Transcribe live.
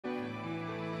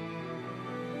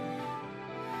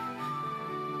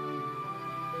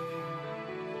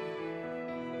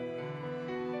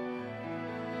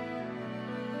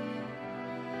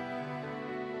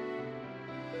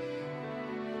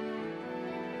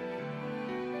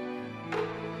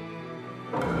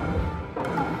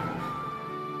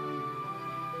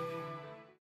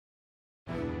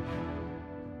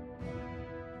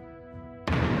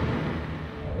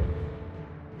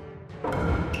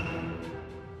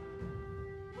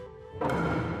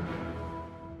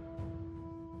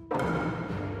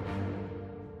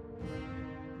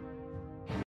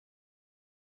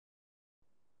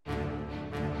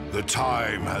The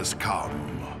time has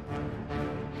come.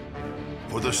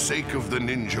 For the sake of the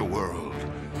ninja world,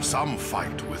 some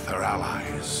fight with their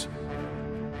allies.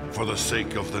 For the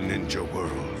sake of the ninja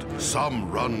world,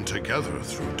 some run together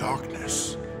through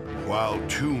darkness, while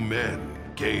two men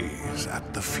gaze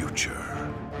at the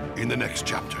future. In the next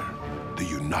chapter, the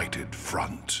United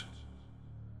Front.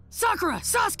 Sakura,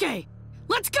 Sasuke,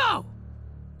 let's go!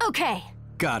 Okay.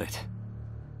 Got it.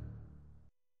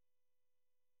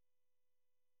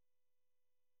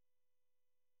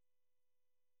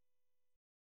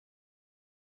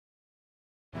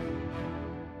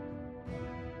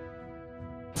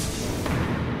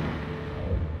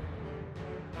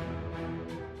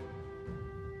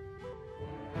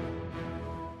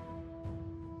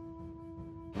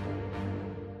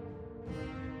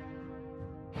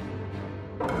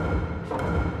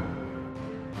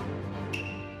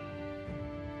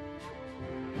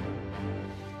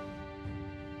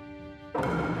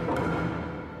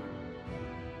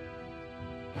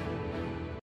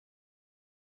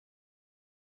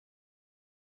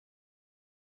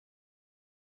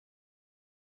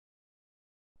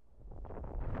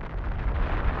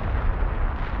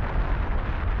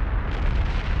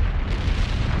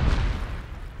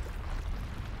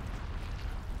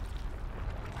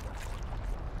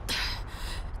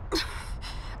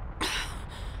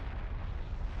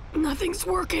 Nothing's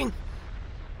working.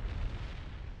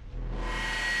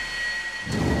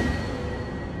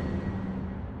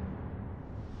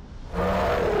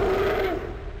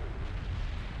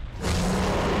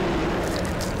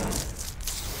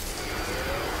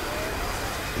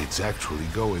 It's actually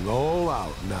going all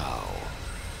out now.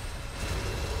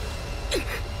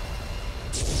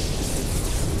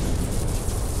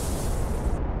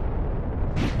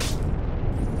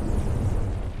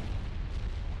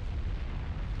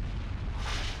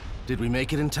 Did we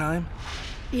make it in time?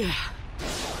 Yeah.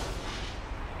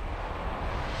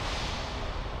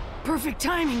 Perfect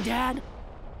timing, Dad.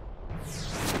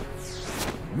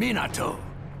 Minato.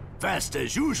 Fast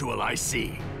as usual, I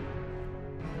see.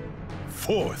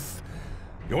 Fourth.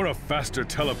 You're a faster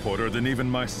teleporter than even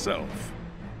myself.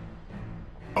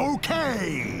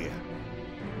 Okay!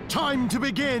 Time to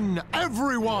begin,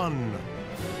 everyone!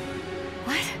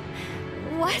 What?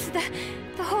 What?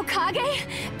 The Hokage?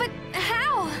 But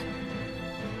how?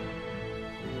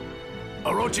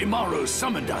 Orochimaru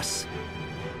summoned us.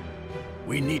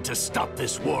 We need to stop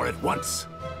this war at once.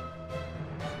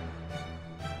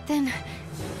 Then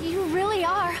you really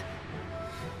are...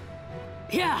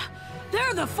 Yeah,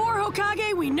 they're the four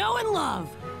Hokage we know and love.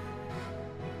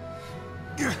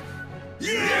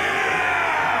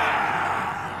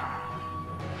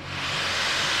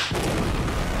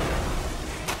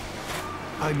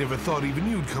 I never thought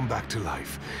even you'd come back to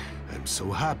life. I'm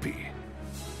so happy.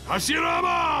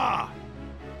 Hashirama!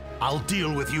 I'll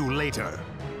deal with you later.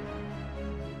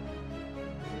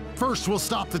 First, we'll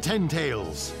stop the Ten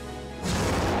Tails.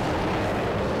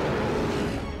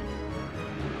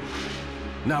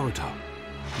 Naruto,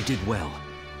 you did well.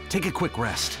 Take a quick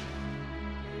rest.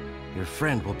 Your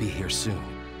friend will be here soon.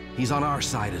 He's on our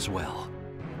side as well.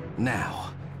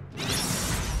 Now.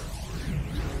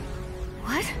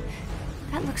 What?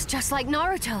 That looks just like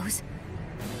Naruto's.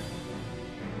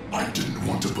 I didn't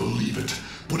want to believe it,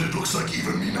 but it looks like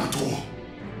even Minato.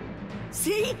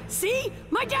 See? See?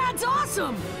 My dad's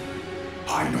awesome!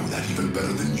 I know that even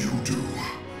better than you do.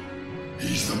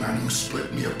 He's the man who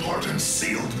split me apart and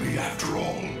sealed me after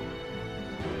all.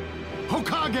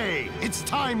 Hokage, it's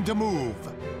time to move.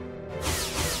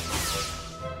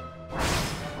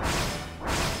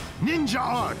 Ninja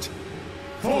art.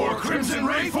 For Crimson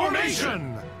Ray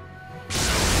formation.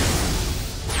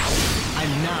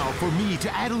 And now for me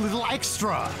to add a little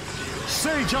extra.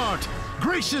 Sage art,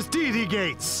 gracious deity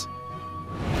gates.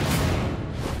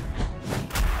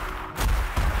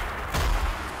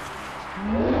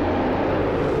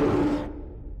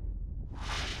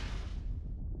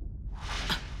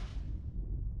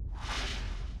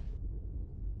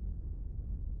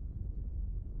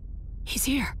 He's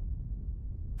here.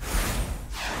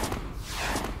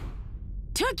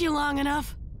 Took you long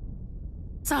enough.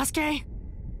 Sasuke?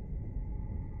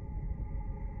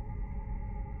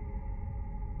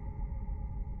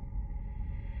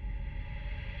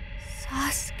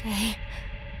 Sasuke...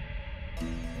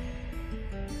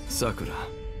 Sakura.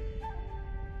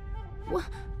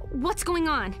 What's going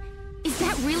on? Is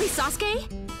that really Sasuke?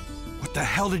 What the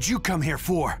hell did you come here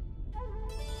for?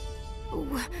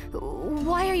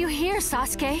 Why are you here,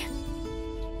 Sasuke?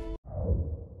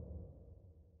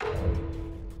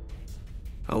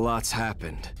 A lot's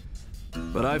happened,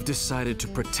 but I've decided to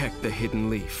protect the Hidden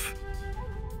Leaf.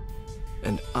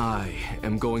 And I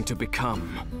am going to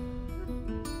become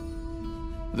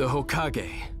the Hokage.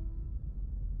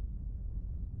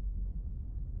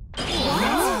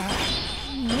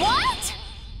 What?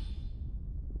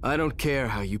 I don't care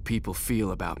how you people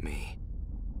feel about me.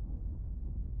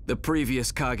 The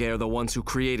previous Kage are the ones who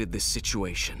created this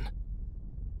situation.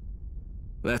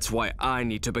 That's why I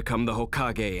need to become the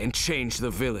Hokage and change the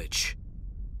village.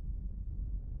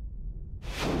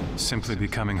 Simply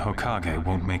becoming Hokage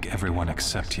won't make everyone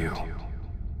accept you.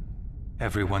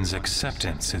 Everyone's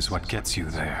acceptance is what gets you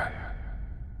there.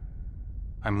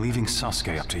 I'm leaving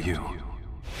Sasuke up to you.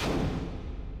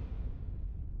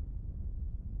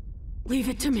 Leave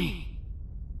it to me.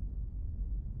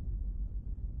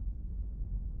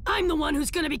 I'm the one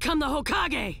who's gonna become the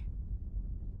Hokage!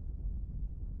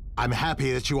 I'm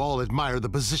happy that you all admire the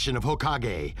position of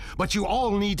Hokage, but you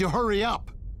all need to hurry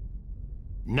up.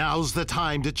 Now's the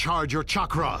time to charge your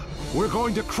chakra. We're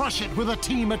going to crush it with a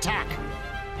team attack.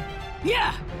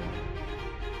 Yeah!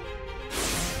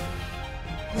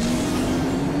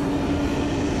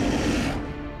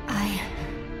 I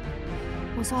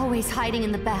was always hiding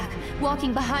in the back,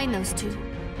 walking behind those two.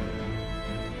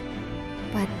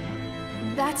 But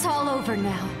that's all over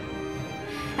now.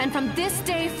 And from this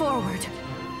day forward...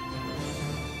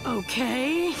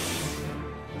 Okay...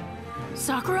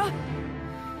 Sakura?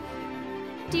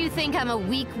 Do you think I'm a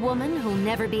weak woman who'll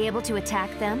never be able to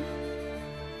attack them?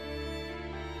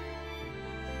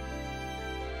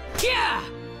 Yeah!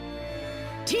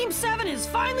 Team 7 is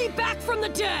finally back from the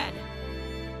dead!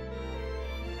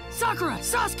 Sakura,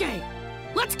 Sasuke,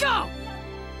 let's go!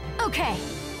 Okay.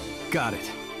 Got it.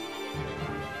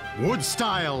 Wood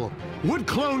style, wood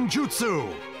clone jutsu.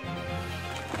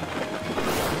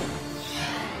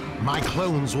 My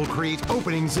clones will create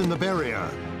openings in the barrier.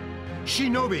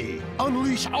 Shinobi,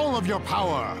 unleash all of your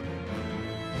power.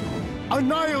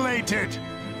 Annihilate it!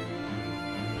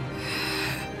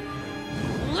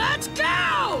 Let's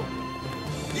go!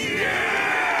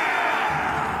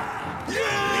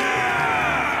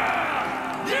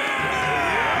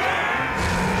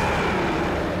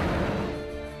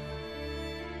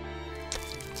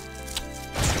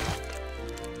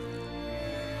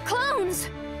 Clones!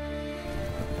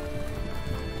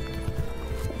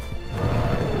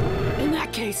 In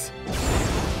that case,